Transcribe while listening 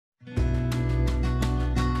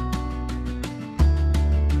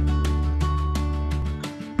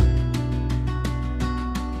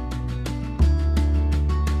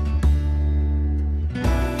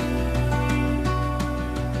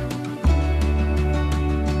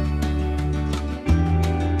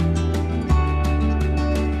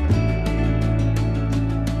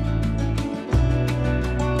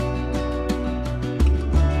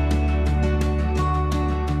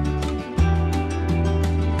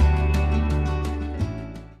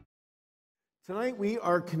Tonight we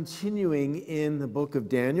are continuing in the book of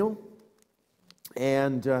Daniel,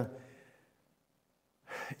 and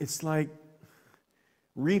it's like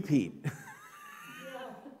repeat.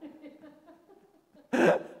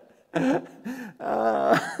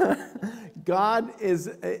 God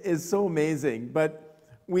is so amazing, but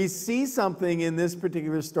we see something in this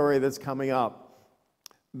particular story that's coming up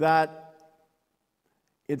that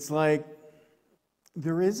it's like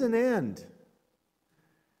there is an end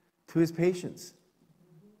to his patience.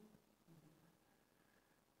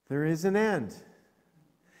 There is an end.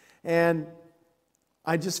 And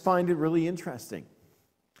I just find it really interesting.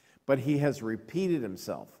 But he has repeated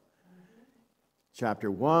himself. Chapter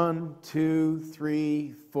 1, 2,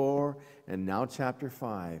 3, 4, and now chapter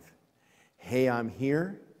 5. Hey, I'm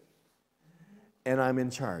here, and I'm in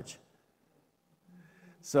charge.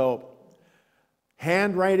 So,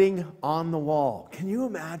 handwriting on the wall. Can you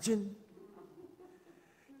imagine?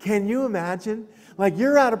 Can you imagine? Like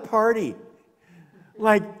you're at a party.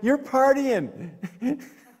 Like you're partying.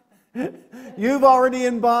 You've already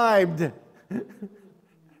imbibed.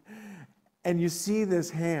 And you see this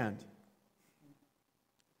hand.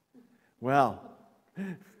 Well,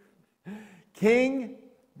 King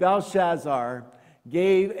Belshazzar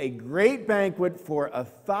gave a great banquet for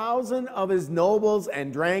 1,000 of his nobles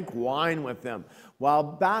and drank wine with them. While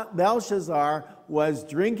Belshazzar was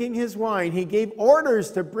drinking his wine, he gave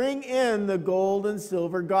orders to bring in the gold and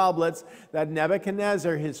silver goblets that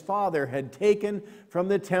Nebuchadnezzar, his father, had taken from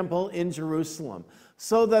the temple in Jerusalem,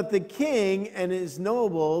 so that the king and his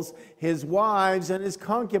nobles, his wives, and his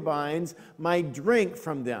concubines might drink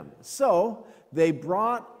from them. So they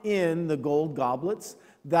brought in the gold goblets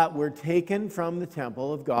that were taken from the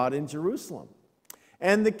temple of God in Jerusalem.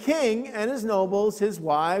 And the king and his nobles, his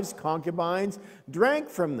wives, concubines, drank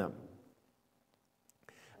from them.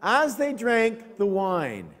 As they drank the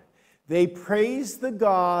wine, they praised the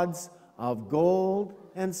gods of gold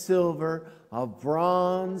and silver, of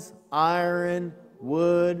bronze, iron,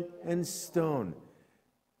 wood, and stone.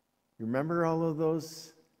 You remember all of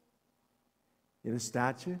those in a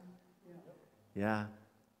statue? Yeah.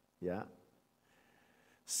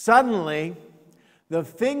 Suddenly, the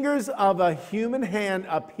fingers of a human hand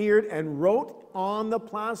appeared and wrote on the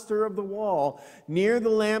plaster of the wall near the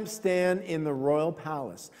lampstand in the royal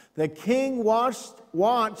palace. The king watched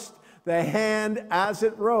the hand as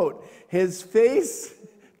it wrote. His face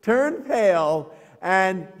turned pale,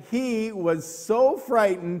 and he was so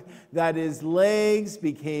frightened that his legs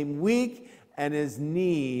became weak and his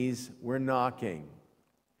knees were knocking.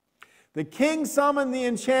 The king summoned the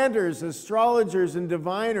enchanters, astrologers, and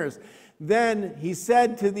diviners. Then he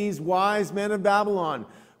said to these wise men of Babylon,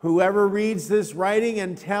 "Whoever reads this writing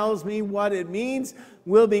and tells me what it means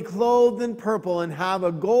will be clothed in purple and have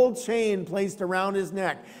a gold chain placed around his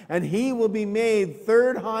neck, and he will be made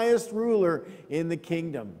third highest ruler in the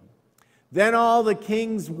kingdom." Then all the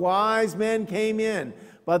king's wise men came in,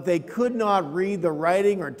 but they could not read the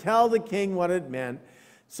writing or tell the king what it meant.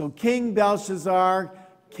 So King Belshazzar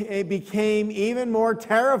became even more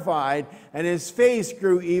terrified, and his face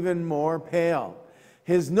grew even more pale.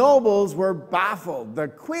 His nobles were baffled. The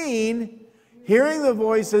queen, hearing the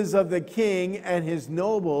voices of the king and his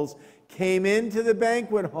nobles, came into the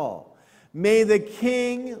banquet hall. "May the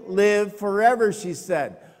king live forever," she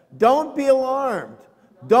said. "Don't be alarmed.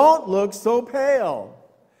 Don't look so pale.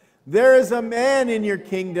 There is a man in your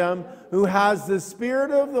kingdom who has the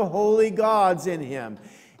spirit of the holy gods in him.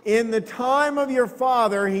 In the time of your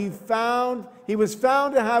father, he was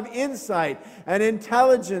found to have insight and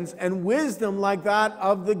intelligence and wisdom like that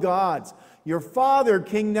of the gods. Your father,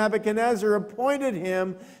 King Nebuchadnezzar, appointed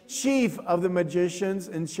him chief of the magicians,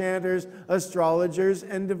 enchanters, astrologers,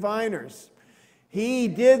 and diviners. He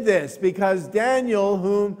did this because Daniel,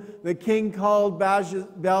 whom the king called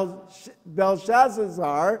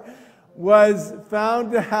Belshazzar, was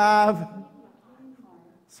found to have...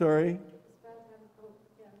 Sorry?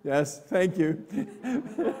 Yes, thank you.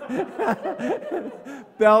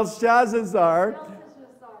 Belshazzar,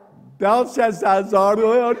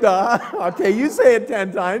 okay, you say it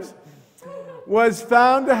 10 times, was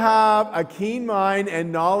found to have a keen mind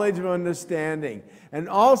and knowledge of understanding, and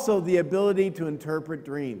also the ability to interpret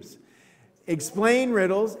dreams, explain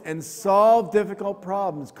riddles, and solve difficult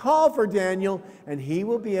problems. Call for Daniel, and he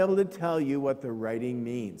will be able to tell you what the writing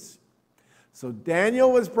means. So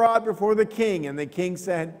Daniel was brought before the king, and the king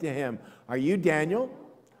said to him, "Are you Daniel,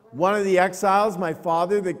 one of the exiles my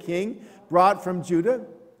father, the king, brought from Judah?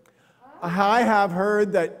 I have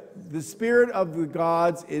heard that the spirit of the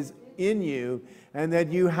gods is in you, and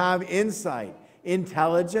that you have insight,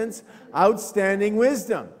 intelligence, outstanding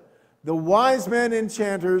wisdom. The wise men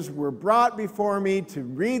enchanters were brought before me to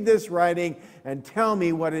read this writing and tell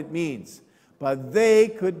me what it means, but they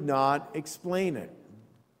could not explain it.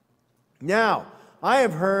 Now, I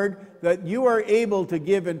have heard that you are able to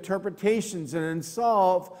give interpretations and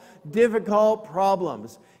solve difficult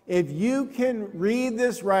problems. If you can read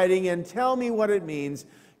this writing and tell me what it means,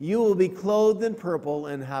 you will be clothed in purple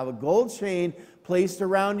and have a gold chain placed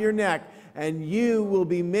around your neck, and you will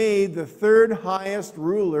be made the third highest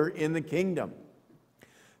ruler in the kingdom.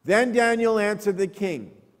 Then Daniel answered the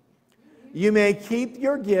king, you may keep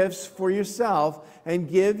your gifts for yourself and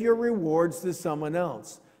give your rewards to someone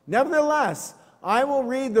else. Nevertheless, I will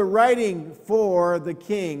read the writing for the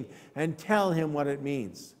king and tell him what it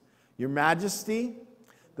means. Your Majesty,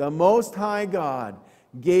 the Most High God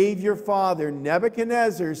gave your father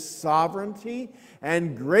Nebuchadnezzar sovereignty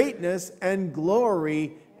and greatness and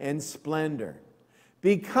glory and splendor.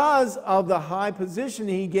 Because of the high position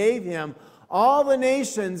he gave him, all the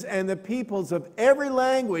nations and the peoples of every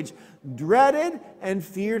language dreaded and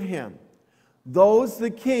feared him. Those the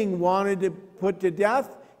king wanted to put to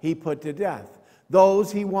death, he put to death.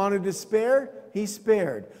 Those he wanted to spare, he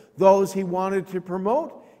spared. Those he wanted to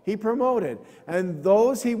promote, he promoted. And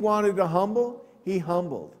those he wanted to humble, he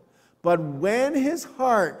humbled. But when his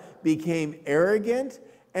heart became arrogant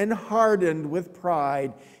and hardened with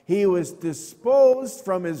pride, he was disposed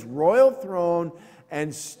from his royal throne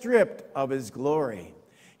and stripped of his glory.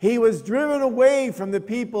 He was driven away from the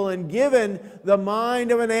people and given the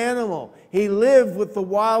mind of an animal. He lived with the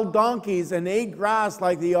wild donkeys and ate grass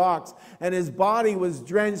like the ox, and his body was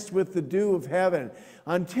drenched with the dew of heaven,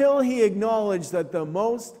 until he acknowledged that the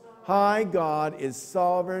Most High God is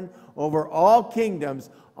sovereign over all kingdoms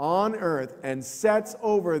on earth and sets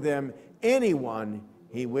over them anyone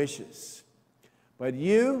he wishes. But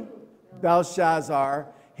you, Belshazzar,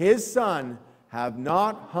 his son, have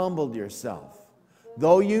not humbled yourself,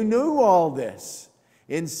 though you knew all this.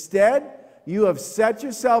 Instead, you have set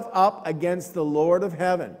yourself up against the Lord of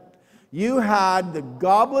heaven. You had the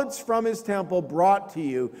goblets from his temple brought to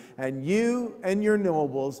you, and you and your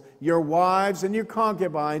nobles, your wives and your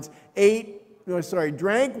concubines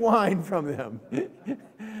drank wine from them.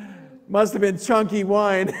 Must have been chunky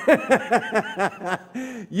wine.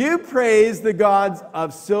 You praise the gods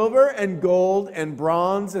of silver and gold and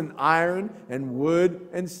bronze and iron and wood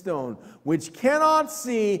and stone, which cannot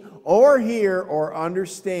see or hear or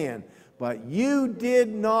understand. But you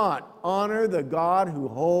did not honor the God who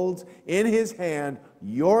holds in his hand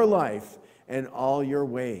your life and all your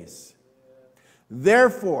ways.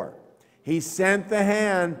 Therefore, he sent the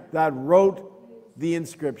hand that wrote the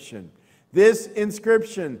inscription. This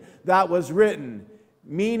inscription that was written,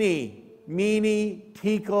 Mene, Mene,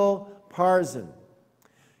 Tekel, Parsin.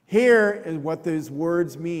 Here is what these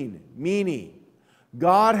words mean. Mene,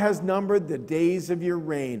 God has numbered the days of your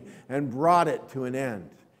reign and brought it to an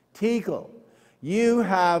end. Tekel, you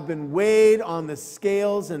have been weighed on the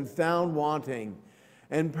scales and found wanting.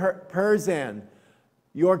 And Parsin,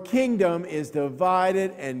 your kingdom is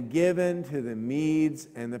divided and given to the Medes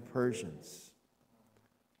and the Persians.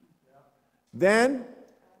 Then,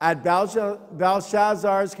 at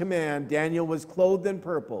Belshazzar's command, Daniel was clothed in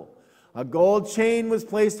purple. A gold chain was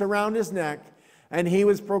placed around his neck, and he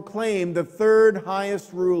was proclaimed the third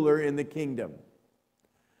highest ruler in the kingdom.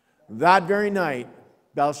 That very night,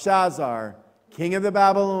 Belshazzar, king of the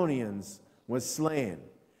Babylonians, was slain,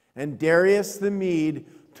 and Darius the Mede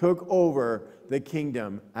took over the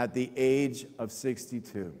kingdom at the age of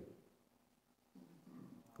 62.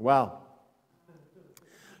 Wow.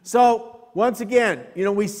 So, once again,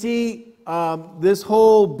 we see this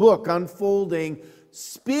whole book unfolding,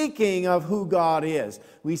 speaking of who God is.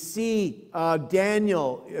 We see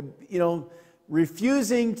Daniel,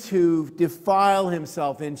 refusing to defile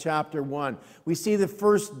himself in chapter 1. We see the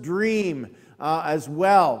first dream as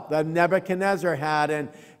well that Nebuchadnezzar had,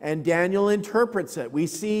 and Daniel interprets it. We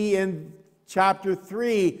see in chapter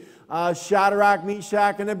 3 Shadrach,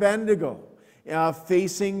 Meshach, and Abednego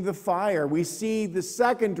facing the fire. We see the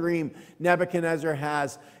second dream Nebuchadnezzar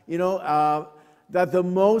has, that the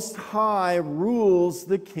Most High rules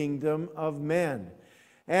the kingdom of men.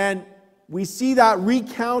 And we see that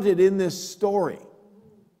recounted in this story.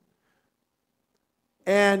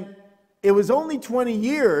 And it was only 20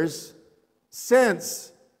 years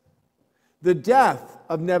since the death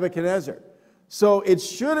of Nebuchadnezzar. So it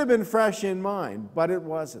should have been fresh in mind, but it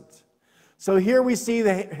wasn't. So here we see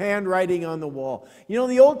the handwriting on the wall.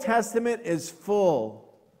 The Old Testament is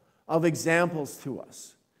full of examples to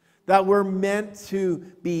us that we're meant to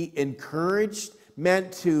be encouraged,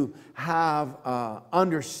 meant to have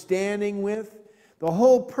understanding with. The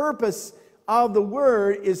whole purpose of the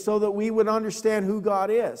Word is so that we would understand who God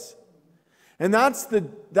is. And that's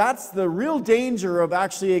the real danger of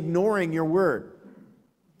actually ignoring your Word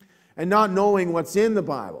and not knowing what's in the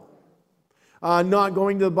Bible. Not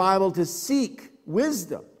going to the Bible to seek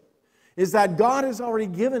wisdom, is that God has already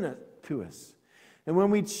given it to us. And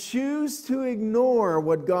when we choose to ignore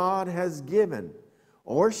what God has given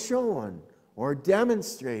or shown or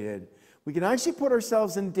demonstrated, we can actually put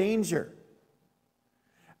ourselves in danger,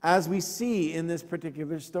 as we see in this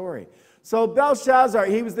particular story. So Belshazzar,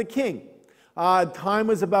 he was the king. Time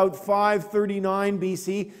was about 539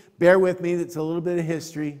 BC. Bear with me, it's a little bit of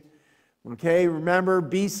history. Okay, remember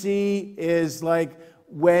BC is like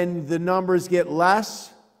when the numbers get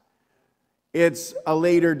less, it's a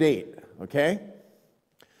later date, okay?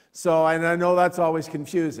 So, and I know that's always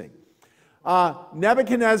confusing.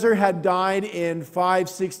 Nebuchadnezzar had died in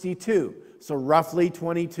 562, so roughly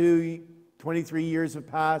 23 years have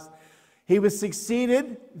passed. He was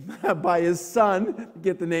succeeded by his son,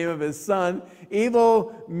 get the name of his son,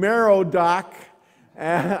 Evil Merodach.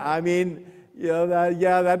 I mean, you know,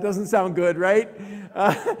 that doesn't sound good, right?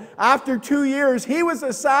 After 2 years, he was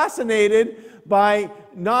assassinated by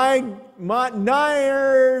Niger-Sar,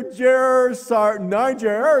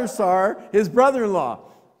 his brother-in-law.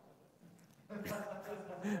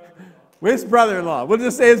 His brother-in-law. We'll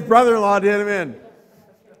just say his brother-in-law did him in.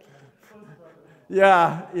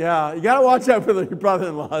 Yeah. You got to watch out for your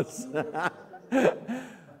brother-in-laws.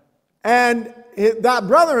 And that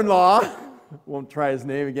brother-in-law, won't try his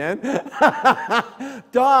name again,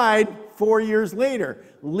 died 4 years later,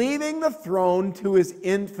 leaving the throne to his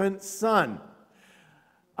infant son,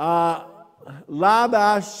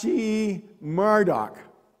 Labashi-Marduk.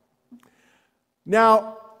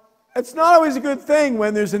 Now, it's not always a good thing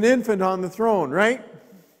when there's an infant on the throne, right?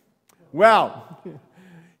 Well,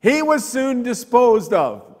 he was soon disposed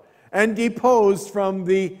of and deposed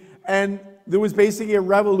and there was basically a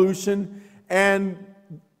revolution, and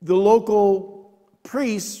the local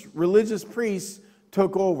priests, religious priests,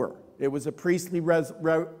 took over. It was a priestly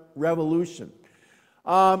revolution.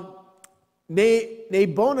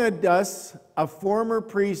 Nabonidus, a former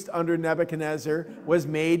priest under Nebuchadnezzar, was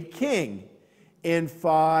made king in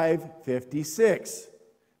 556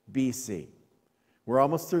 BC. We're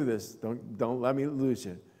almost through this. Don't let me lose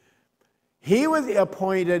you. He was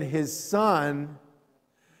appointed his son,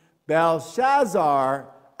 Belshazzar,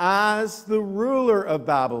 as the ruler of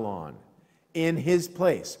Babylon in his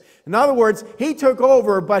place. In other words, he took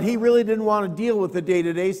over, but he really didn't want to deal with the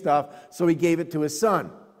day-to-day stuff, so he gave it to his son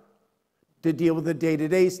to deal with the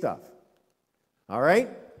day-to-day stuff. All right?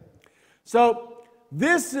 So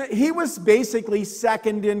he was basically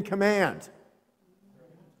second in command.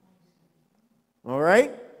 All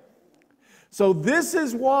right? So this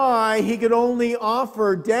is why he could only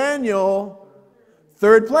offer Daniel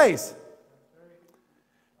third place.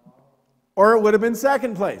 Or it would have been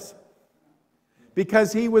second place.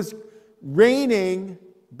 Because he was reigning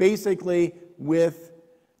basically with,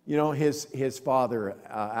 you know, his father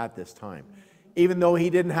at this time. Even though he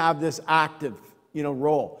didn't have this active, you know,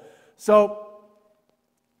 role. So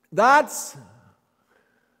that's...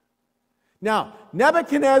 Now,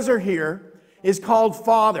 Nebuchadnezzar here is called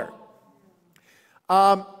father.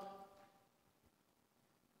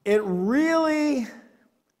 It really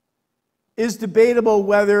is debatable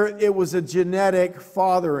whether it was a genetic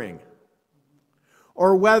fathering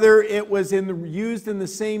or whether it was used in the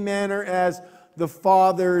same manner as the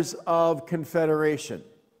fathers of confederation.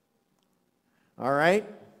 All right?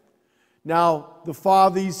 Now,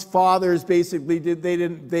 these fathers basically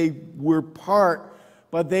they were part,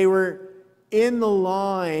 but they were in the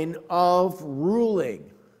line of ruling.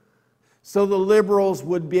 So the liberals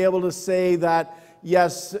would be able to say that,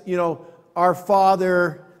 yes, you know, our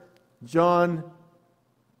father, John,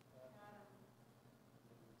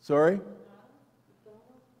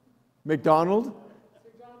 MacDonald?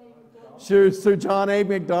 Sir John A.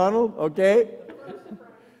 MacDonald, okay,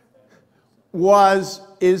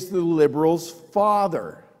 is the liberals'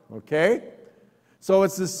 father, okay? So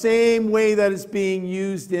it's the same way that it's being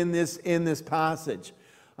used in this passage.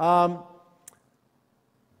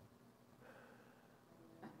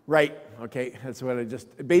 Right, okay, that's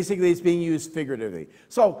what basically it's being used figuratively.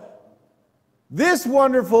 So this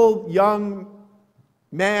wonderful young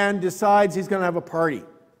man decides he's going to have a party.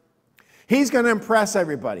 He's going to impress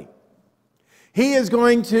everybody. He is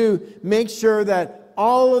going to make sure that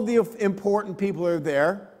all of the important people are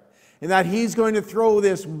there, and that he's going to throw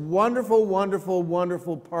this wonderful, wonderful,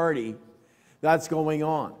 wonderful party that's going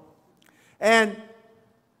on. And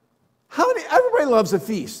everybody loves a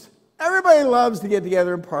feast. Everybody loves to get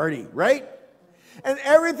together and party, right? and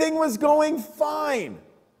everything was going fine.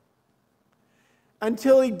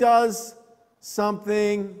 Until he does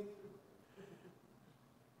something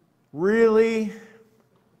really,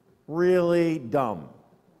 really dumb.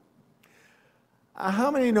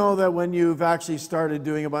 How many know that when you've actually started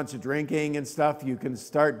doing a bunch of drinking and stuff, you can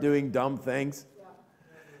start doing dumb things?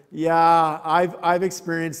 Yeah, I've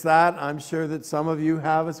experienced that. I'm sure that some of you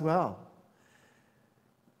have as well.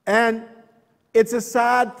 And it's a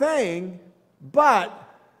sad thing, but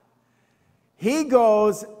he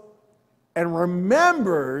goes and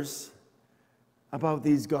remembers about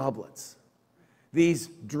these goblets, these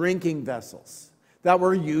drinking vessels that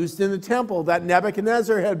were used in the temple that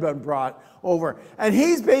Nebuchadnezzar had been brought over. And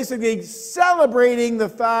he's basically celebrating the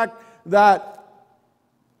fact that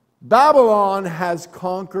Babylon has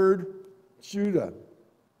conquered Judah,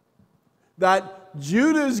 that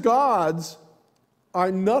Judah's gods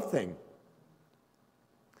are nothing.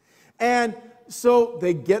 And so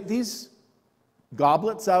they get these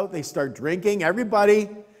goblets out, they start drinking. Everybody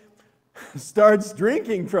starts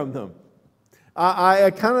drinking from them.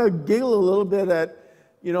 I kind of giggle a little bit at,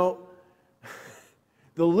 the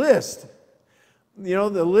list.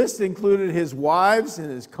 The list included his wives and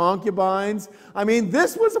his concubines. I mean,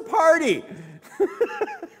 this was a party.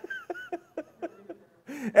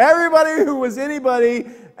 Everybody who was anybody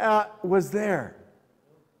was there.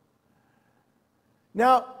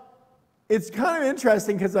 Now, it's kind of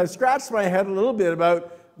interesting because I scratched my head a little bit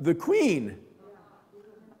about the queen.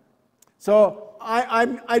 So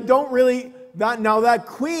I don't really, that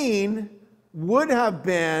queen would have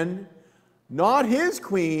been not his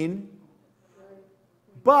queen,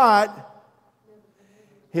 but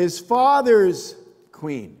his father's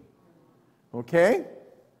queen. Okay?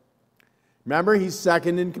 Remember, he's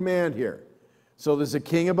second in command here. So there's a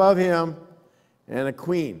king above him and a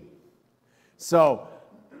queen. So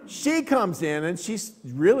she comes in and she's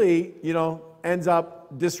really, ends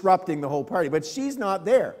up disrupting the whole party. But she's not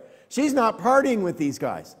there. She's not partying with these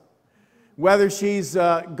guys. Whether she's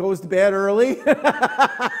goes to bed early,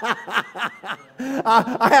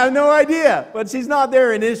 I have no idea. But she's not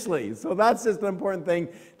there initially. So that's just an important thing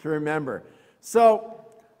to remember. So,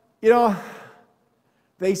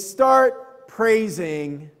 they start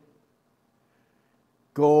praising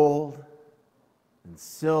gold and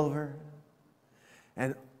silver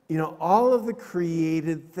and all of the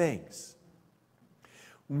created things.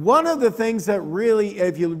 One of the things that really,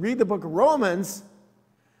 if you read the book of Romans,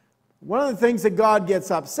 one of the things that God gets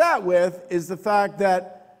upset with is the fact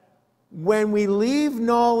that when we leave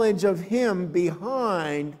knowledge of Him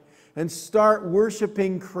behind and start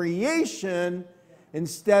worshiping creation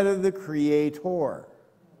instead of the Creator.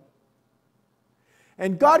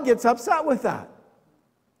 And God gets upset with that.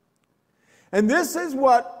 And this is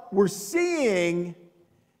what we're seeing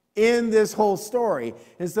in this whole story,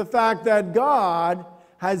 is the fact that God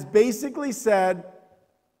has basically said,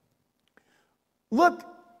 look,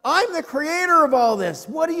 I'm the creator of all this.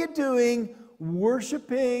 What are you doing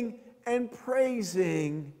worshiping and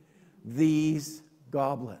praising these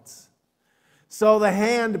goblets? So the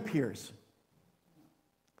hand appears.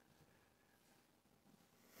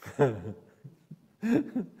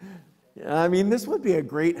 I mean, this would be a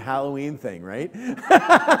great Halloween thing, right?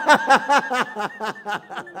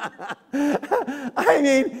 I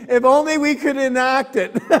mean, if only we could enact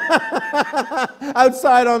it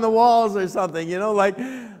outside on the walls or something,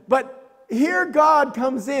 But here God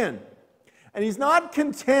comes in, and He's not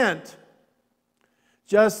content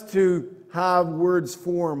just to have words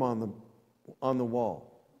form on the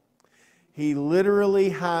wall. He literally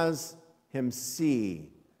has him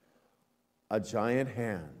see a giant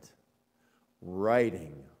hand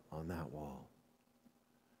writing on that wall.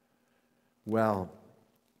 Well,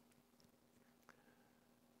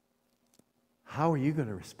 how are you going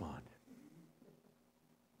to respond?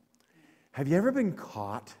 Have you ever been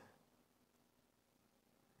caught?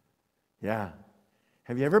 Yeah.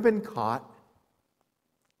 Have you ever been caught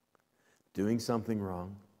doing something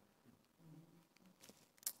wrong?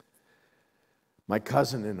 My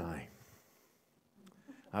cousin and I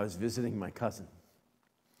was visiting my cousin.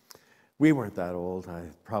 We weren't that old,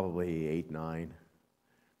 probably 8, 9.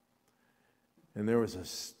 And there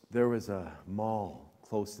was a mall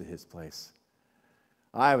close to his place.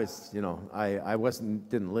 I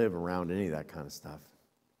didn't live around any of that kind of stuff.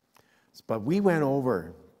 But we went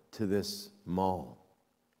over to this mall.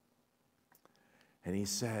 And he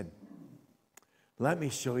said, let me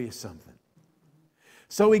show you something.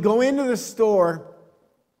 So we go into the store,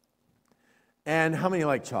 and how many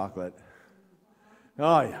like chocolate?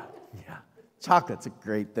 Oh, yeah. Yeah, chocolate's a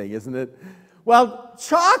great thing, isn't it? Well,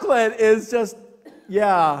 chocolate is just,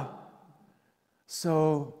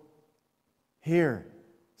 So here,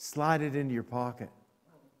 slide it into your pocket.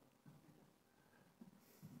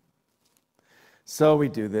 So we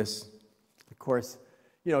do this. Of course,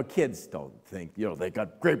 kids don't think, they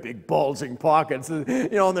got great big bulging pockets, and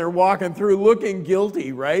they're walking through looking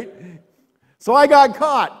guilty, right? So I got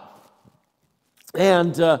caught.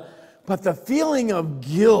 And, but the feeling of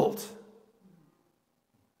guilt,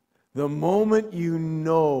 the moment you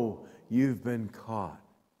know you've been caught,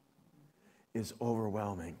 is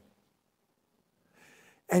overwhelming.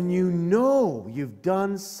 And you know you've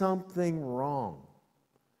done something wrong,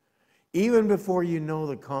 even before you know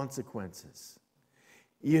the consequences.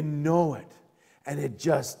 You know it, and it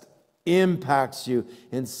just impacts you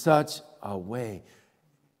in such a way.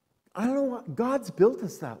 I don't know what, God's built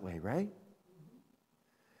us that way, right?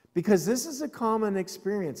 Because this is a common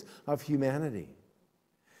experience of humanity.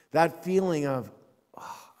 That feeling of,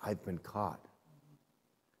 I've been caught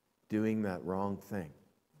doing that wrong thing.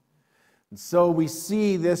 And so we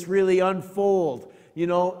see this really unfold,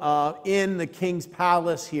 in the king's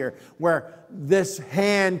palace here, where this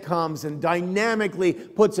hand comes and dynamically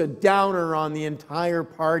puts a downer on the entire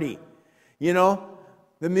party. The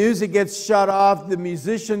music gets shut off, the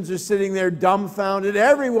musicians are sitting there dumbfounded,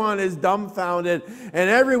 everyone is dumbfounded, and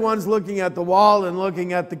everyone's looking at the wall and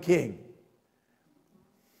looking at the king.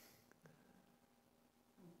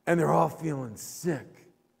 And they're all feeling sick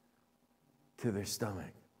to their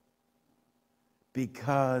stomach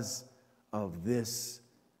because of this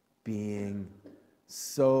being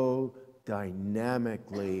so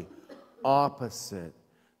dynamically opposite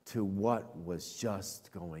to what was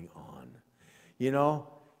just going on.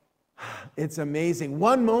 It's amazing.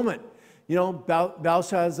 One moment,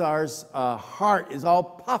 Belshazzar's heart is all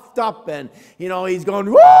puffed up and, he's going,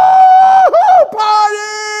 woo, party!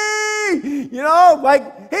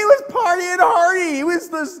 Like he was partying hardy. He was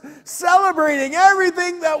just celebrating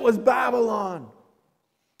everything that was Babylon.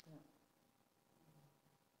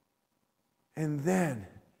 And then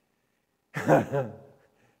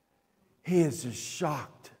he is just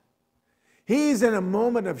shocked. He's in a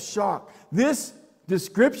moment of shock. This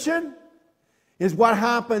description is what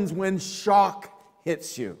happens when shock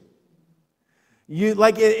hits you.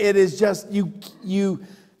 It is just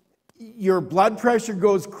your blood pressure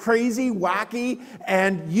goes crazy, wacky,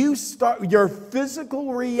 and your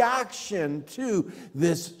physical reaction to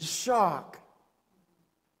this shock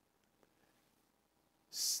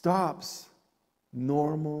stops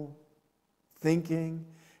normal thinking,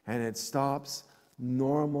 and it stops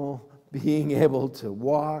normal being able to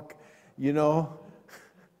walk,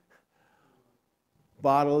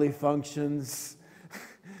 bodily functions.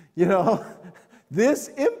 This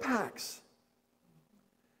impacts.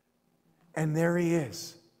 And there he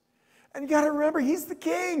is. And you got to remember, he's the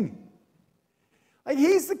king.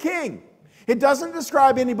 He's the king. It doesn't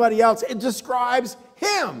describe anybody else. It describes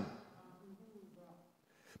him.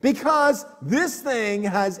 Because this thing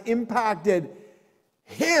has impacted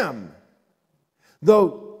him.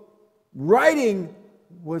 The writing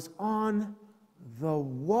was on the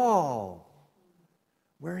wall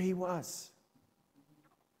where he was.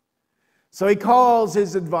 So he calls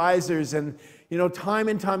his advisors, and time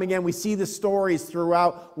and time again, we see the stories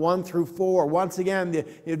throughout 1 through 4. Once again,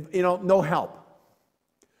 no help.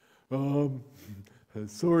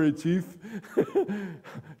 Sorry, Chief.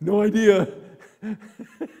 No idea.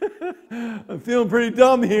 I'm feeling pretty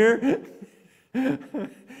dumb here.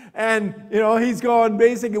 And, he's going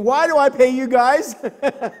basically, why do I pay you guys?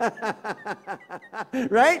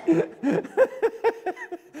 Right?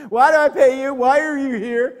 Why do I pay you? Why are you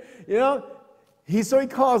here? So he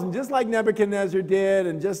calls him, just like Nebuchadnezzar did,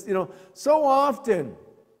 and just, so often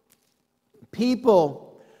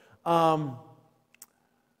people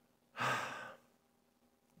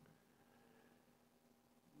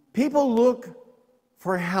look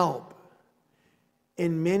for help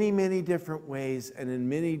in many, many different ways and in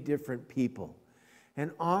many different people.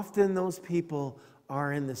 And often those people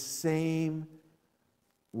are in the same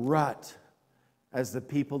rut as the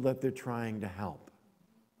people that they're trying to help.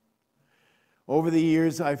 Over the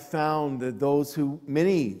years, I've found that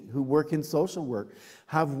many who work in social work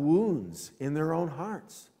have wounds in their own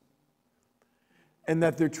hearts, and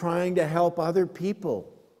that they're trying to help other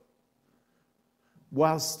people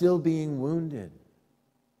while still being wounded.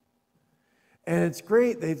 And it's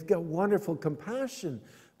great. They've got wonderful compassion,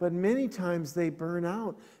 but many times they burn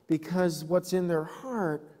out because what's in their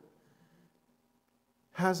heart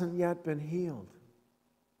hasn't yet been healed.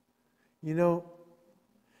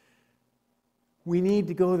 We need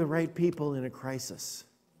to go to the right people in a crisis.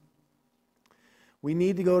 We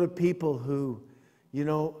need to go to people who,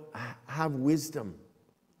 have wisdom.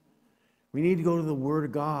 We need to go to the Word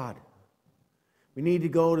of God. We need to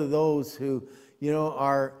go to those who,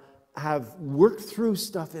 have worked through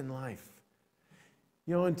stuff in life.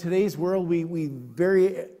 In today's world, we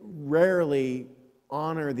very rarely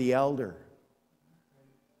honor the elder.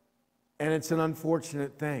 And it's an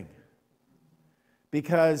unfortunate thing.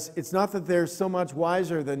 Because it's not that they're so much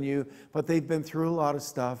wiser than you, but they've been through a lot of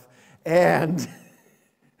stuff and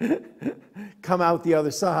come out the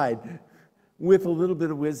other side with a little bit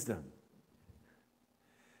of wisdom.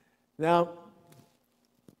 Now,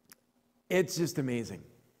 it's just amazing.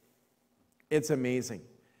 It's amazing.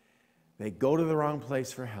 They go to the wrong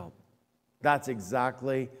place for help. That's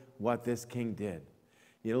exactly what this king did.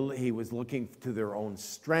 He was looking to their own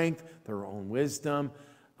strength, their own wisdom,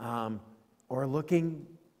 or looking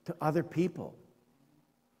to other people.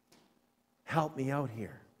 Help me out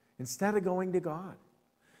here. Instead of going to God.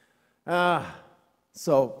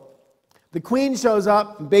 So the queen shows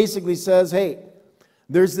up and basically says, hey,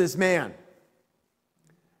 there's this man.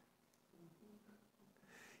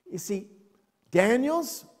 You see,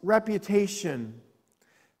 Daniel's reputation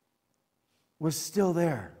was still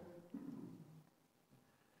there.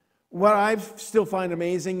 What I still find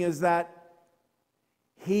amazing is that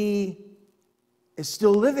he is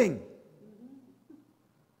still living.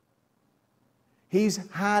 He's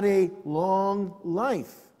had a long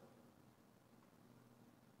life.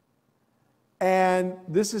 And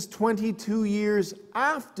this is 22 years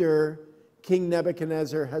after King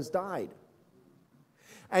Nebuchadnezzar has died.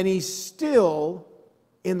 And he's still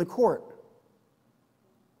in the court.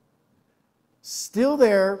 Still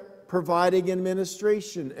there, providing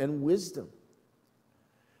administration and wisdom.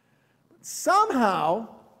 Somehow,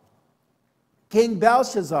 King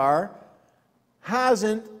Belshazzar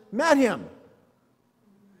hasn't met him.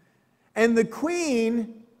 And the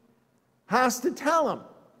queen has to tell him.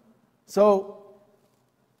 So,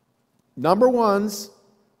 number one's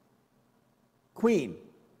queen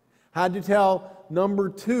had to tell number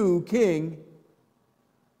two king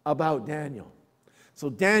about Daniel. So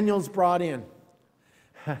Daniel's brought in.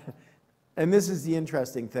 And this is the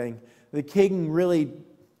interesting thing. The king really,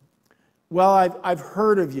 well, I've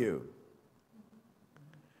heard of you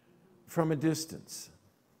from a distance.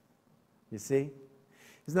 You see?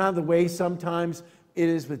 Isn't that the way sometimes it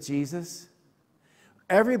is with Jesus?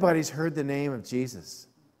 Everybody's heard the name of Jesus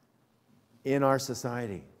in our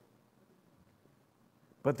society.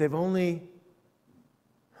 But they've only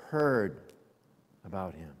heard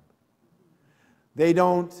about him. They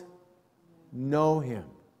don't know him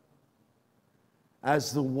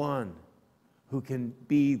as the one who can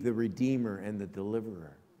be the Redeemer and the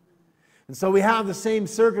Deliverer. And so we have the same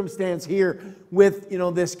circumstance here with,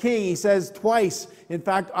 this king. He says twice, in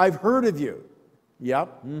fact, I've heard of you.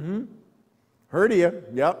 Yep, heard of you.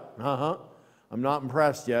 Yep, I'm not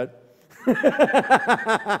impressed yet.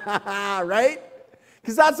 Right?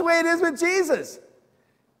 Because that's the way it is with Jesus.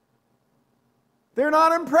 They're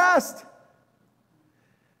not impressed.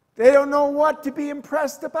 They don't know what to be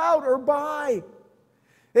impressed about or by.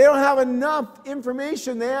 They don't have enough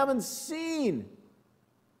information. They haven't seen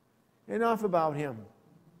enough about him.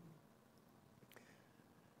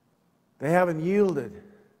 They haven't yielded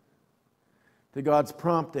to God's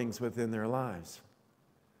promptings within their lives.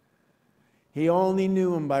 He only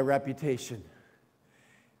knew him by reputation.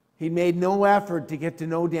 He made no effort to get to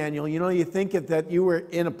know Daniel. You think that you were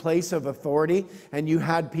in a place of authority and you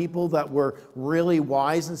had people that were really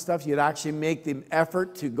wise and stuff, you'd actually make the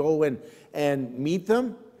effort to go and meet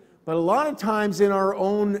them. But a lot of times in our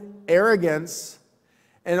own arrogance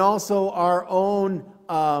and also our own,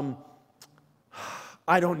 I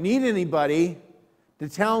don't need anybody to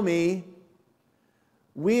tell me,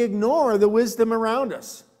 we ignore the wisdom around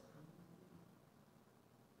us.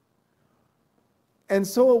 And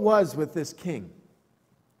so it was with this king.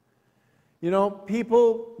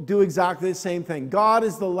 People do exactly the same thing. God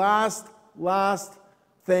is the last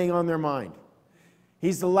thing on their mind.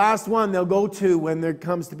 He's the last one they'll go to when it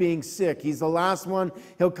comes to being sick. He's the last one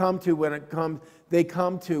he'll come to when it comes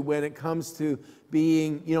to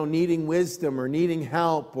being, needing wisdom or needing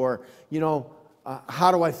help or,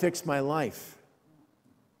 how do I fix my life?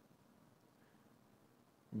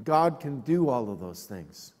 God can do all of those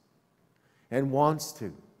things. And wants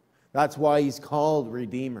to. That's why he's called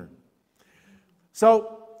Redeemer.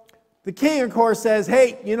 So the king, of course, says,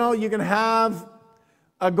 hey, you can have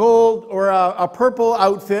a gold or a purple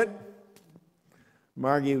outfit.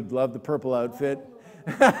 Margie would love the purple outfit.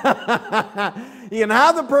 You can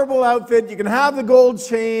have the purple outfit. You can have the gold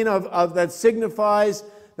chain of that signifies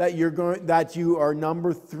that you are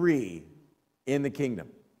number 3 in the kingdom.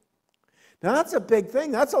 Now that's a big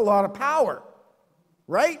thing. That's a lot of power,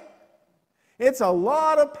 right? It's a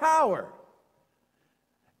lot of power.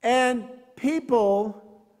 And people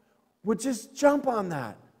would just jump on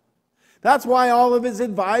that. That's why all of his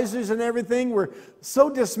advisors and everything were so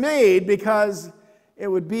dismayed, because it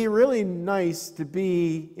would be really nice to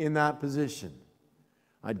be in that position.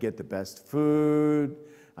 I'd get the best food,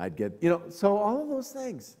 I'd get, so all of those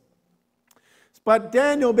things. But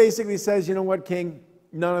Daniel basically says, you know what, King,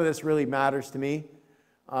 none of this really matters to me.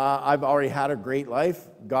 I've already had a great life.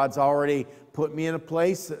 God's already put me in a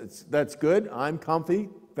place that's good. I'm comfy,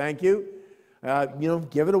 thank you.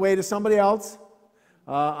 Give it away to somebody else.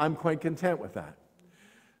 I'm quite content with that.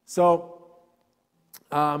 So,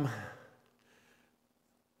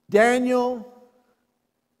 Daniel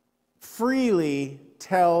freely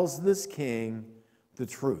tells this king the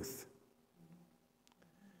truth.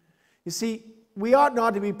 You see, we ought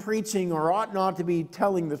not to be preaching or ought not to be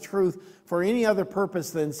telling the truth for any other purpose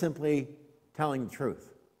than simply telling the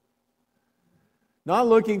truth. Not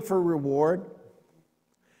looking for reward.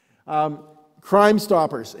 Crime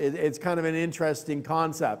Stoppers, it's kind of an interesting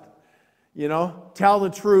concept. Tell the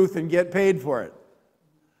truth and get paid for it.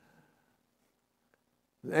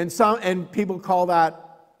 And people call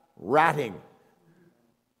that ratting.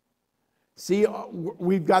 See,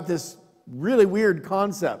 we've got this really weird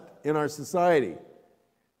concept in our society.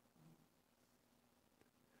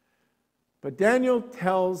 But Daniel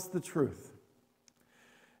tells the truth.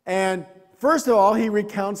 And first of all, he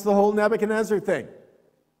recounts the whole Nebuchadnezzar thing.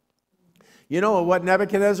 You know what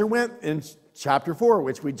Nebuchadnezzar went in chapter 4,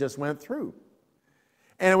 which we just went through.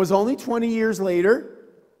 And it was only 20 years later.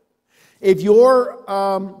 If your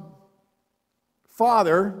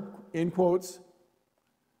father, in quotes,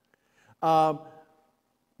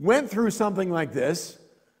 went through something like this,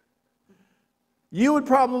 you would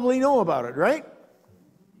probably know about it, right?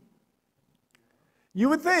 You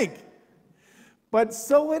would think. But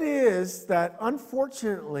so it is that,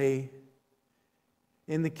 unfortunately,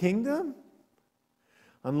 in the kingdom,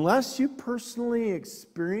 unless you personally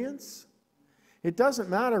experience, it doesn't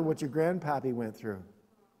matter what your grandpappy went through.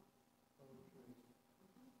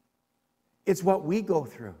 It's what we go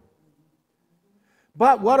through.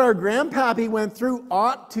 But what our grandpappy went through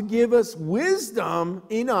ought to give us wisdom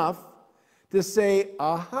enough to say,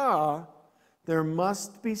 aha, there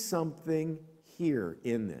must be something here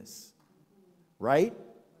in this. Right?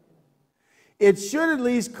 It should at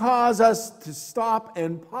least cause us to stop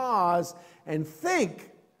and pause and think.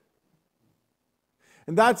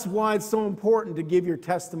 And that's why it's so important to give your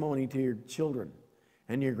testimony to your children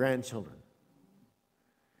and your grandchildren.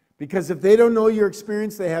 Because if they don't know your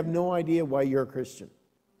experience, they have no idea why you're a Christian.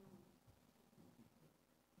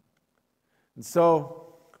 And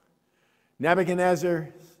so,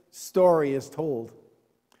 Nebuchadnezzar's story is told.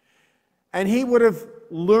 And he would have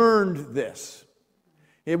learned this.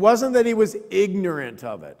 It wasn't that he was ignorant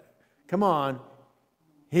of it. Come on.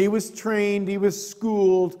 He was trained, he was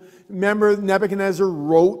schooled. Remember, Nebuchadnezzar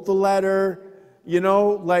wrote the letter.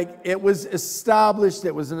 It was established.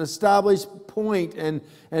 It was an established point and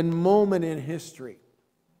moment in history.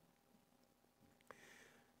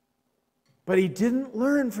 But he didn't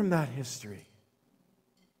learn from that history.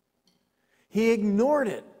 He ignored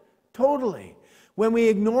it totally. When we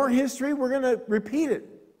ignore history, we're going to repeat it.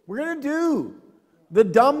 We're going to do the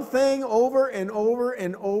dumb thing over and over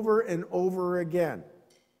and over and over again.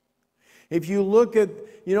 If you look at,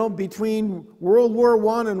 between World War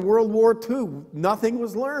I and World War II, nothing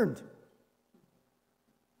was learned.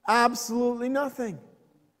 Absolutely nothing.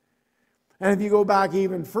 And if you go back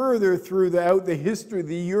even further throughout the history of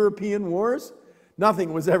the European wars,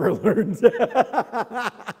 nothing was ever learned.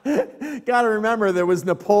 Got to remember, there was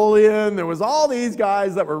Napoleon, there was all these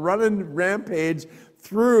guys that were running rampage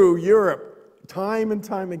through Europe time and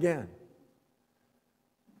time again.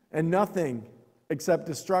 And nothing except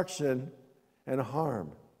destruction and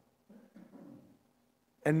harm.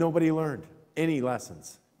 And nobody learned any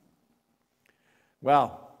lessons.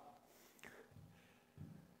 Well,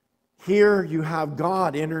 here you have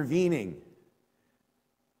God intervening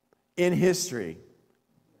in history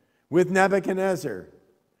with Nebuchadnezzar,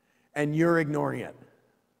 and you're ignoring it.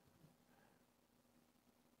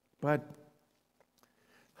 But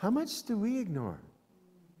how much do we ignore?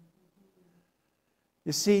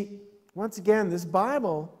 You see, once again, this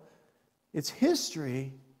Bible, it's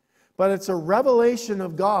history, but it's a revelation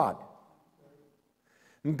of God.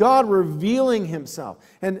 And God revealing himself.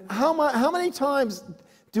 And how many times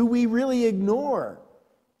do we really ignore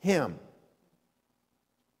him?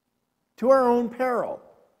 To our own peril.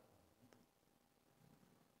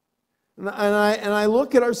 And I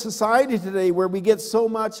look at our society today where we get so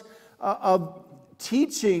much of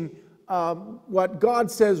teaching what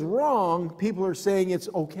God says wrong, people are saying it's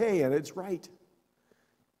okay and it's right.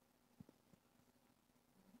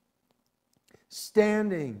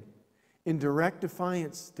 Standing in direct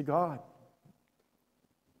defiance to God.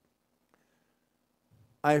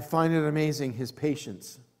 I find it amazing, his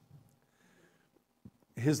patience,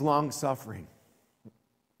 his long suffering.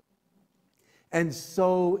 And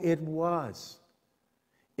so it was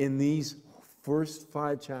in these first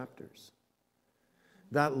 5 chapters.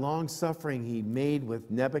 That long suffering he made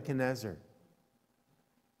with Nebuchadnezzar.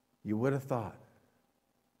 You would have thought.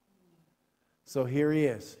 So here he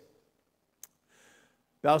is.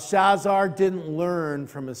 Belshazzar didn't learn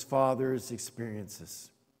from his father's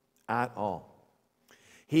experiences at all.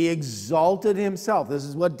 He exalted himself. This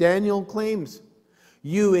is what Daniel claims.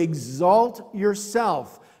 You exalt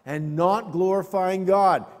yourself and not glorifying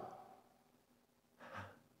God.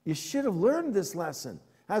 You should have learned this lesson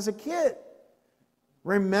as a kid.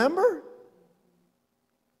 Remember?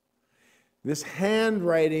 This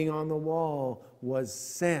handwriting on the wall was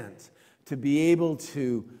sent to be able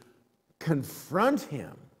to confront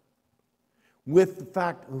him with the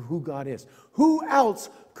fact of who God is. Who else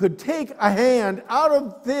could take a hand out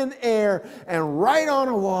of thin air and write on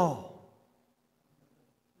a wall?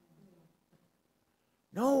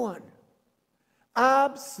 No one.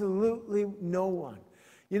 Absolutely no one.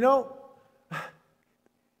 You know,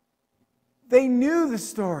 they knew the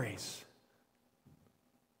stories.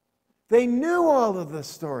 They knew all of the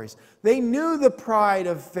stories. They knew the pride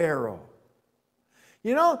of Pharaoh.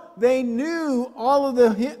 You know, they knew all of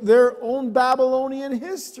their own Babylonian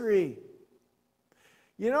history.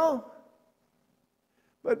 You know,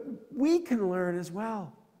 but we can learn as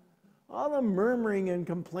well. All the murmuring and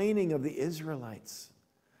complaining of the Israelites.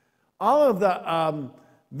 All of the,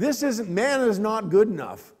 man is not good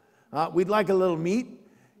enough. We'd like a little meat,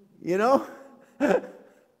 you know.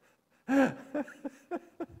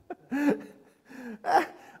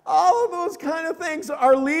 All of those kind of things.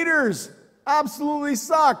 Our leaders absolutely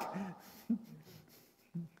suck.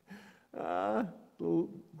 Little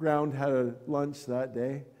ground had a lunch that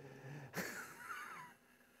day.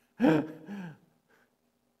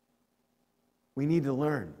 We need to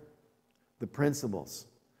learn the principles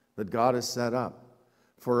that God has set up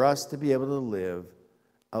for us to be able to live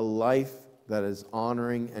a life that is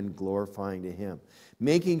honoring and glorifying to Him.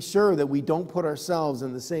 Making sure that we don't put ourselves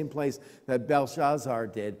in the same place that Belshazzar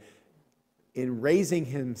did in raising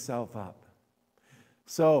himself up.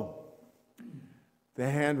 So, the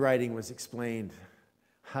handwriting was explained.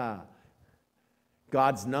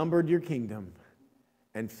 God's numbered your kingdom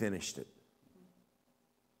and finished it.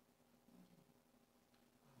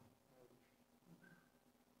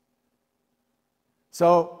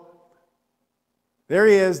 So, there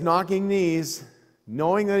he is, knocking knees,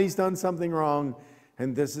 knowing that he's done something wrong,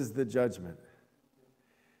 and this is the judgment.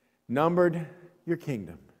 Numbered your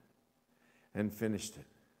kingdom and finished it.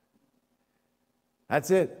 That's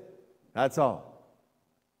it. That's all.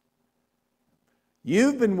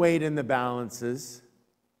 You've been weighed in the balances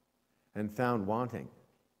and found wanting.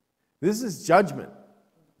 This is judgment.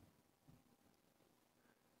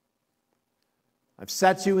 I've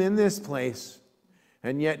set you in this place,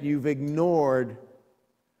 and yet you've ignored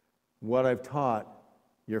what I've taught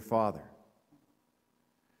your father.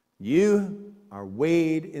 You are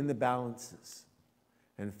weighed in the balances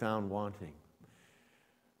and found wanting.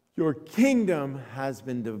 Your kingdom has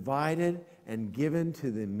been divided and given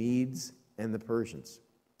to the Medes and the Persians.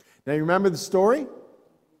 Now, you remember the story?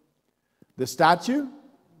 The statue?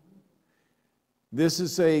 This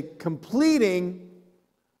is a completing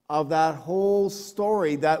of that whole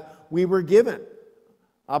story that we were given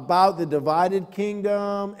about the divided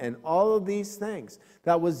kingdom and all of these things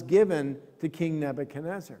that was given to King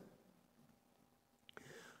Nebuchadnezzar.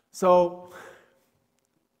 So,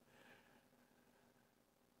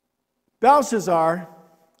 Belshazzar,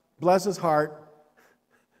 bless his heart,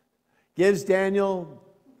 gives Daniel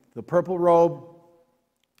the purple robe,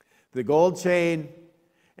 the gold chain,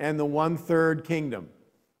 and the 1/3 kingdom.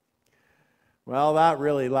 Well, that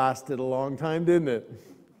really lasted a long time, didn't it?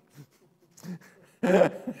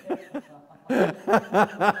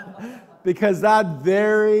 Because that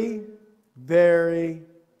very, very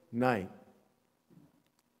night,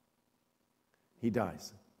 he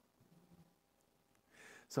dies.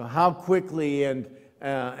 So how quickly and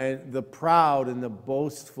the proud and the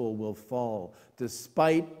boastful will fall,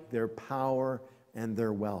 despite their power and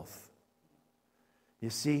their wealth. You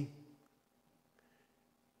see?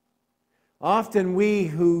 Often we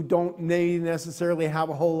who don't necessarily have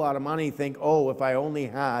a whole lot of money think, oh, if I only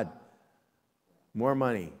had more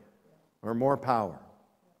money or more power.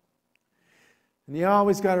 And you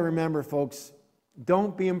always got to remember, folks,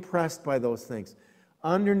 don't be impressed by those things.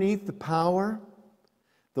 Underneath the power,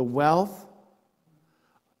 the wealth,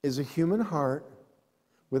 is a human heart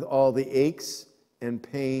with all the aches and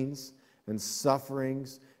pains and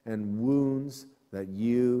sufferings and wounds that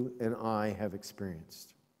you and I have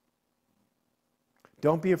experienced.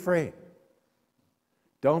 Don't be afraid.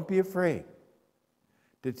 Don't be afraid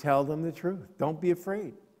to tell them the truth. Don't be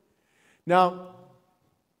afraid. Now,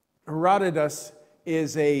 Herodotus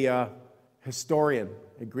is a historian,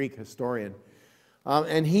 a Greek historian.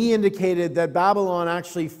 And he indicated that Babylon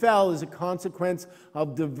actually fell as a consequence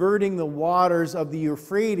of diverting the waters of the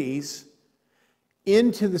Euphrates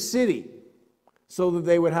into the city so that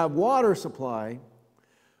they would have water supply.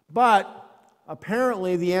 But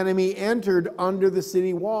apparently the enemy entered under the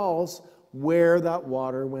city walls where that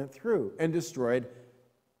water went through and destroyed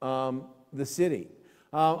the city.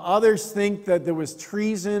 Others think that there was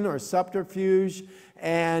treason or subterfuge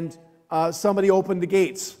and somebody opened the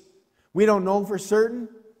gates. We don't know for certain,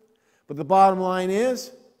 but the bottom line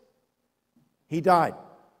is he died.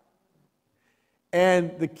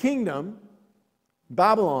 And the kingdom,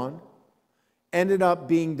 Babylon, ended up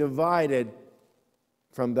being divided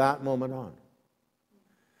from that moment on.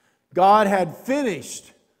 God had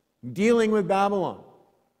finished dealing with Babylon.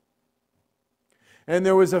 And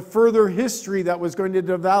there was a further history that was going to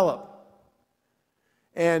develop.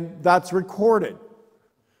 And that's recorded.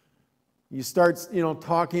 You start,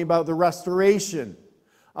 talking about the restoration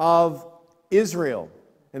of Israel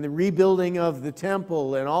and the rebuilding of the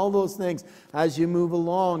temple and all those things as you move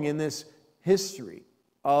along in this history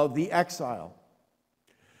of the exile.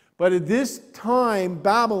 But at this time,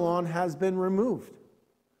 Babylon has been removed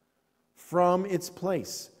from its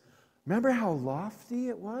place. Remember how lofty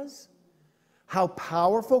it was? How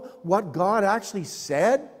powerful? What God actually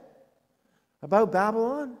said about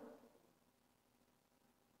Babylon?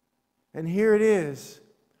 And here it is,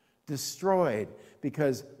 destroyed,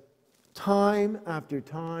 because time after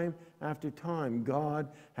time after time, God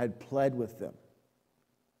had pled with them.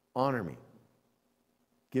 Honor me.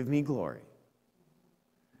 Give me glory.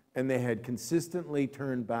 And they had consistently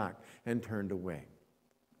turned back and turned away.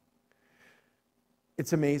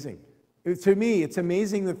 It's amazing. To me, it's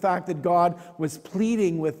amazing the fact that God was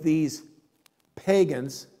pleading with these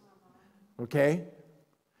pagans, okay?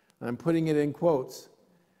 I'm putting it in quotes.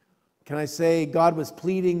 Can I say God was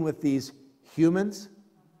pleading with these humans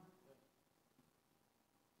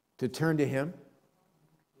to turn to Him?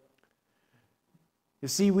 You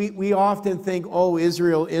see, we often think, oh,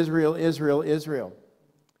 Israel, Israel, Israel, Israel.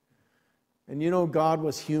 And God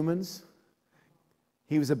was humans.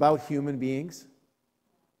 He was about human beings.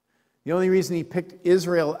 The only reason He picked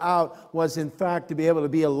Israel out was, in fact, to be able to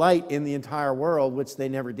be a light in the entire world, which they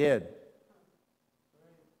never did.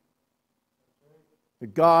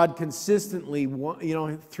 But God consistently,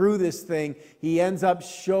 through this thing, He ends up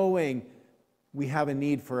showing we have a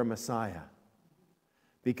need for a Messiah.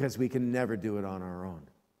 Because we can never do it on our own.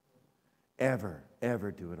 Ever, ever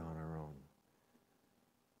do it on our own.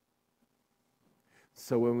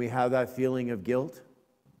 So when we have that feeling of guilt,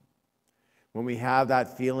 when we have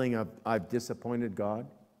that feeling of, I've disappointed God,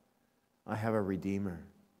 I have a Redeemer.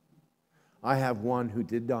 I have one who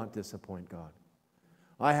did not disappoint God.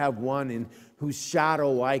 I have one in whose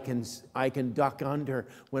shadow I can duck under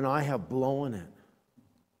when I have blown it.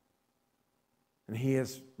 And He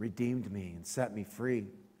has redeemed me and set me free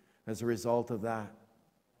as a result of that.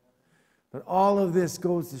 But all of this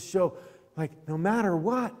goes to show, no matter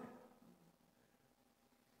what,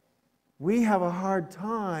 we have a hard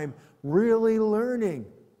time really learning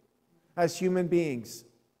as human beings.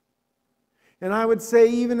 And I would say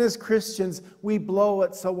even as Christians, we blow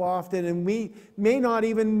it so often, and we may not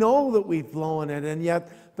even know that we've blown it, and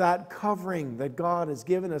yet that covering that God has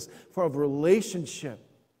given us for a relationship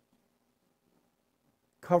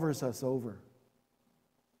covers us over.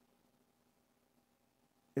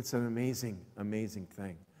 It's an amazing, amazing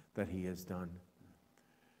thing that He has done.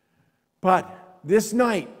 But this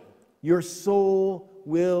night, your soul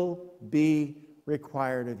will be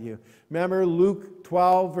required of you. Remember Luke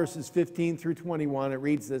 12, verses 15 through 21. It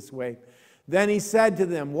reads this way. Then He said to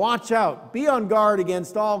them, watch out, be on guard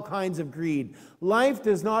against all kinds of greed. Life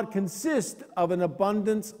does not consist of an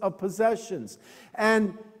abundance of possessions.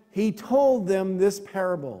 And He told them this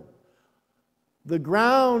parable. The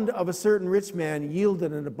ground of a certain rich man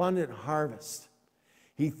yielded an abundant harvest.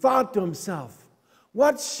 He thought to himself,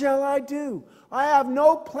 what shall I do? I have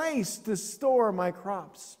no place to store my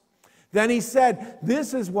crops. Then he said,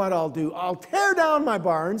 this is what I'll do. I'll tear down my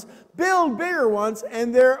barns, build bigger ones,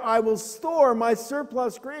 and there I will store my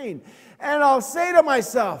surplus grain. And I'll say to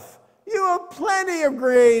myself, You have plenty of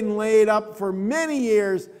grain laid up for many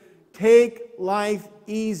years. Take life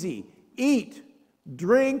easy. Eat,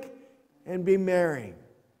 drink, and be merry.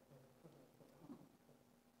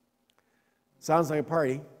 Sounds like a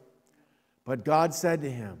party. But God said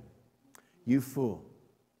to him, you fool,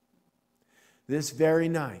 this very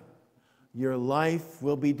night your life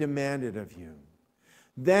will be demanded of you.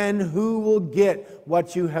 Then who will get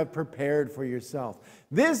what you have prepared for yourself?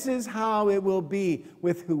 This is how it will be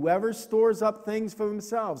with whoever stores up things for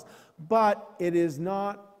themselves, but is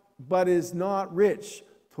not rich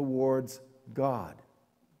towards God.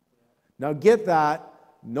 Now get that.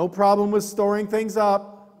 No problem with storing things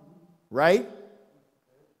up, right?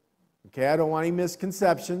 Okay, I don't want any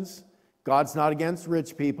misconceptions. God's not against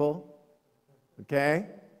rich people. Okay?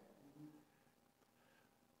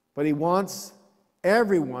 But He wants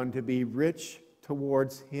everyone to be rich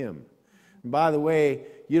towards Him. And by the way,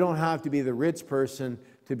 you don't have to be the rich person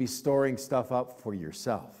to be storing stuff up for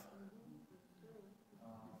yourself.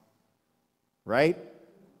 Right?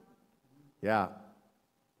 Yeah.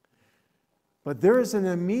 But there is an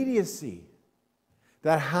immediacy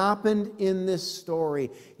that happened in this story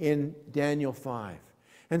in Daniel 5.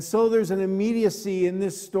 And so there's an immediacy in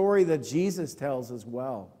this story that Jesus tells as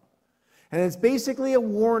well. And it's basically a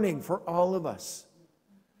warning for all of us.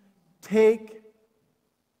 Take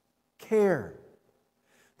care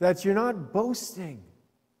that you're not boasting.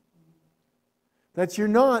 That you're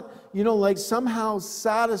not, like somehow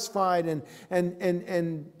satisfied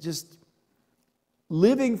and just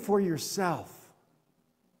living for yourself.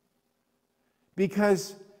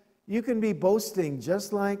 Because you can be boasting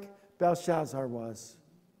just like Belshazzar was,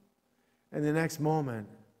 and the next moment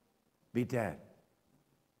be dead.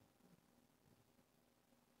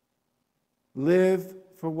 Live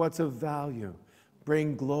for what's of value.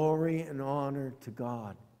 Bring glory and honor to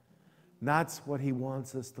God. And that's what He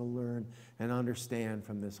wants us to learn and understand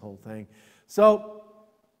from this whole thing. So,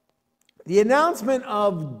 the announcement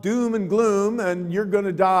of doom and gloom, and you're going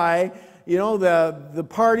to die, the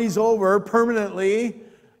party's over permanently,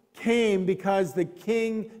 came because the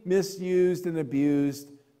king misused and abused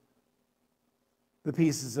the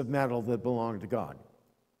pieces of metal that belonged to God.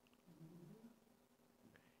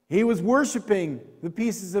 He was worshiping the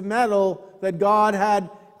pieces of metal that God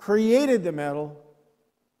had created the metal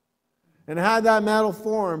and had that metal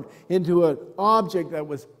formed into an object that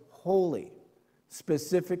was holy,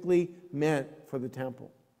 specifically meant for the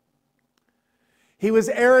temple. He was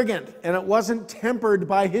arrogant, and it wasn't tempered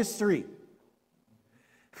by history.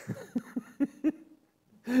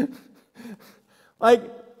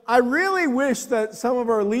 I really wish that some of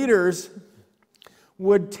our leaders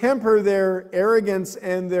would temper their arrogance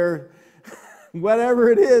and their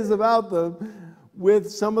whatever it is about them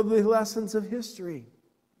with some of the lessons of history.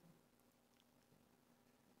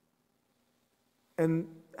 And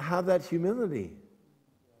have that humility.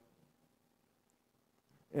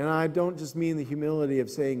 And I don't just mean the humility of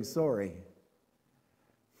saying sorry.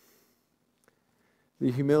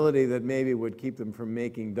 The humility that maybe would keep them from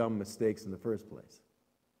making dumb mistakes in the first place.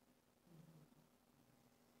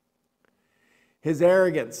 His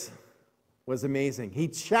arrogance was amazing. He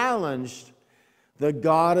challenged the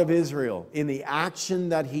God of Israel in the action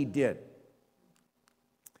that he did.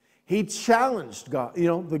 He challenged God,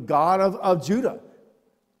 the God of Judah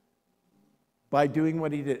by doing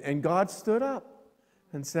what he did. And God stood up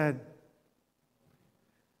and said,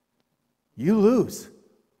 you lose.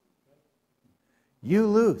 You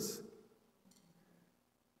lose.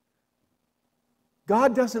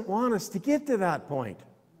 God doesn't want us to get to that point.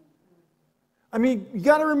 I mean, you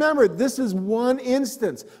got to remember, this is one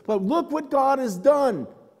instance. But look what God has done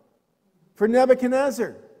for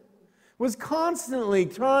Nebuchadnezzar. Was constantly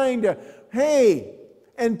trying to,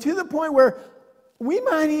 and to the point where we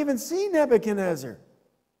might even see Nebuchadnezzar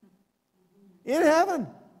in heaven.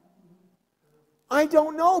 I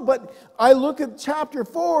don't know, but I look at chapter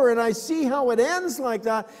 4 and I see how it ends like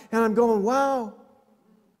that, and I'm going, wow.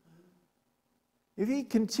 If he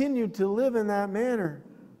continued to live in that manner,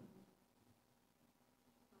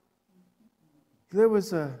 there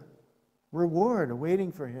was a reward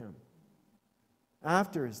awaiting for him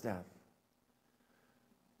after his death.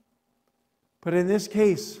 But in this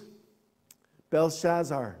case,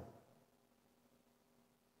 Belshazzar,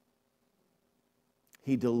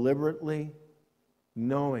 he deliberately,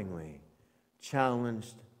 knowingly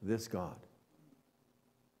challenged this God.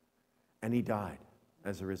 And he died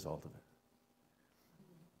as a result of it.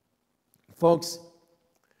 Folks,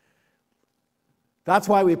 that's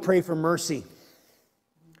why we pray for mercy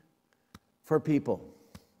for people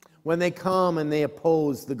when they come and they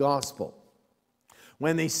oppose the gospel.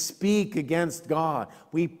 when they speak against God.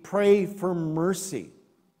 We pray for mercy.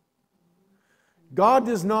 God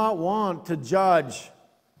does not want to judge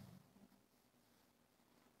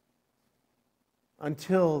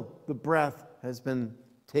until the breath has been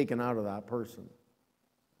taken out of that person.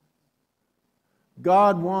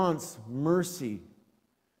 God wants mercy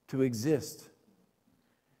to exist.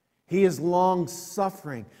 He is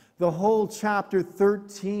long-suffering. The whole chapter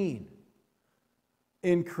 13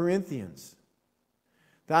 in Corinthians,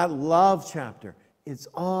 that love chapter, it's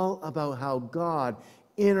all about how God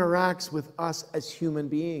interacts with us as human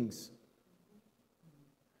beings,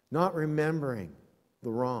 not remembering the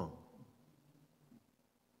wrong.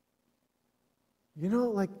 You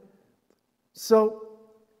know, so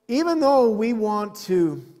even though we want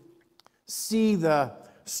to see the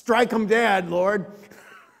strike them dead, Lord,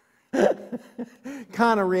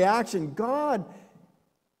 kind of reaction, God,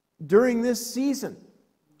 during this season,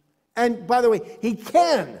 and by the way, He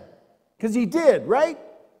can, because He did, right?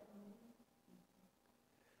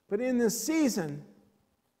 But in this season,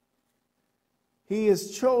 He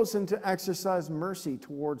has chosen to exercise mercy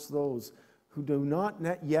towards those who do not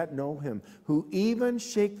yet know Him, who even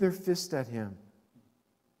shake their fist at Him.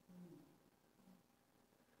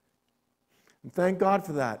 And thank God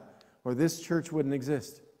for that, or this church wouldn't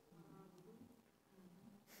exist.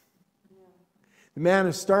 The man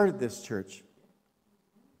who started this church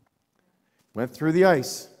went through the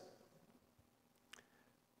ice,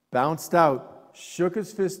 bounced out, shook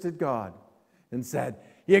his fist at God, and said,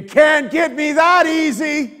 "You can't get me that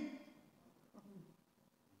easy."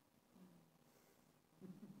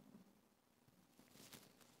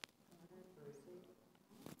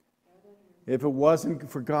 If it wasn't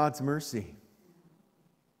for God's mercy,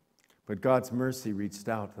 but God's mercy reached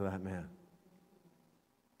out to that man,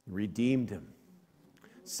 redeemed him,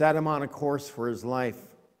 set him on a course for his life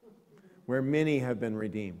where many have been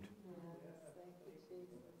redeemed.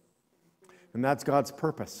 And that's God's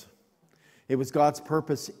purpose. It was God's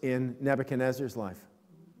purpose in Nebuchadnezzar's life.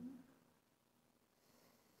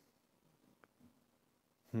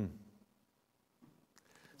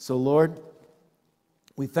 So, Lord,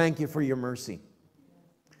 we thank You for Your mercy.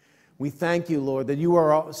 We thank You, Lord, that You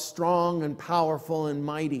are strong and powerful and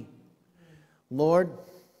mighty. Lord,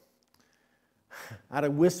 at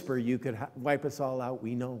a whisper You could wipe us all out,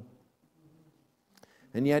 we know.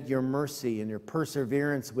 And yet Your mercy and Your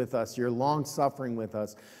perseverance with us, Your long-suffering with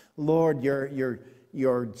us, Lord,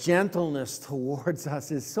 Your gentleness towards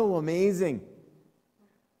us is so amazing.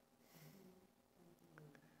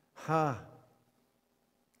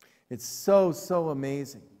 It's so, so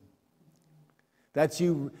amazing that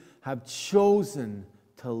You have chosen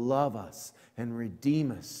to love us and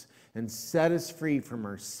redeem us and set us free from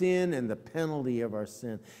our sin and the penalty of our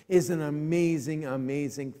sin is an amazing,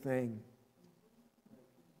 amazing thing.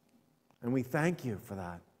 And we thank You for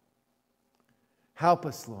that. Help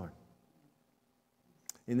us, Lord,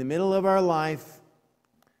 in the middle of our life,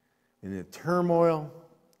 in the turmoil,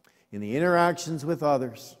 in the interactions with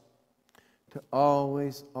others, to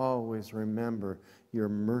always, always remember Your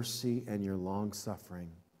mercy and Your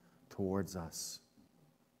long-suffering towards us.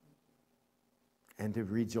 And to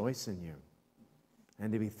rejoice in You.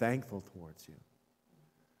 And to be thankful towards You.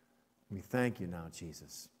 We thank You now,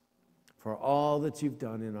 Jesus, for all that You've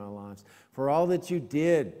done in our lives. For all that You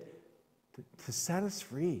did to set us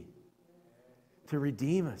free. To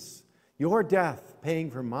redeem us. Your death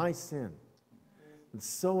paying for my sin. It's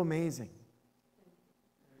so amazing.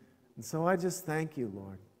 And so I just thank You,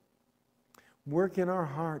 Lord. Work in our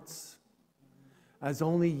hearts as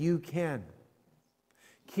only You can.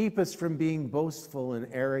 Keep us from being boastful and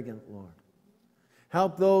arrogant, Lord.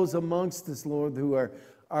 Help those amongst us, Lord, who are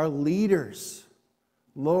our leaders,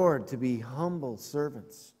 Lord, to be humble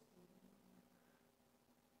servants.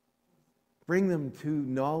 Bring them to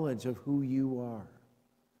knowledge of who You are.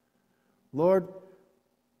 Lord,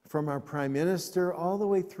 from our Prime Minister all the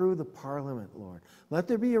way through the Parliament, Lord, let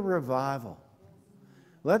there be a revival.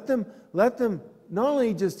 Let them not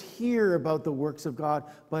only just hear about the works of God,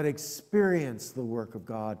 but experience the work of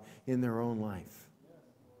God in their own life.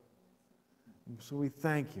 So we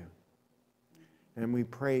thank You and we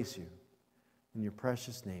praise You in Your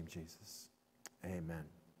precious name, Jesus. Amen.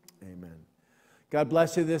 Amen. God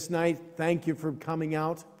bless you this night. Thank you for coming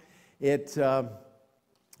out. It's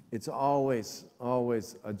always,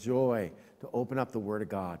 always a joy to open up the Word of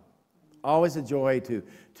God. Always a joy to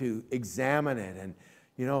examine it. And,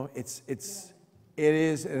 you know, it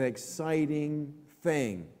is an exciting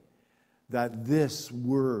thing that this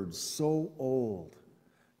Word, so old,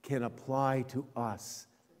 can apply to us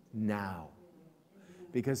now.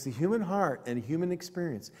 because the human heart and human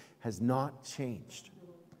experience has not changed.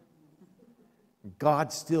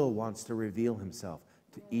 God still wants to reveal himself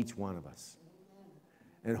to each one of us.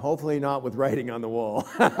 And hopefully not with writing on the wall.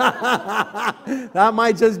 That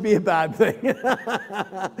might just be a bad thing.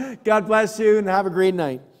 God bless you and have a great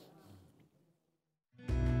night.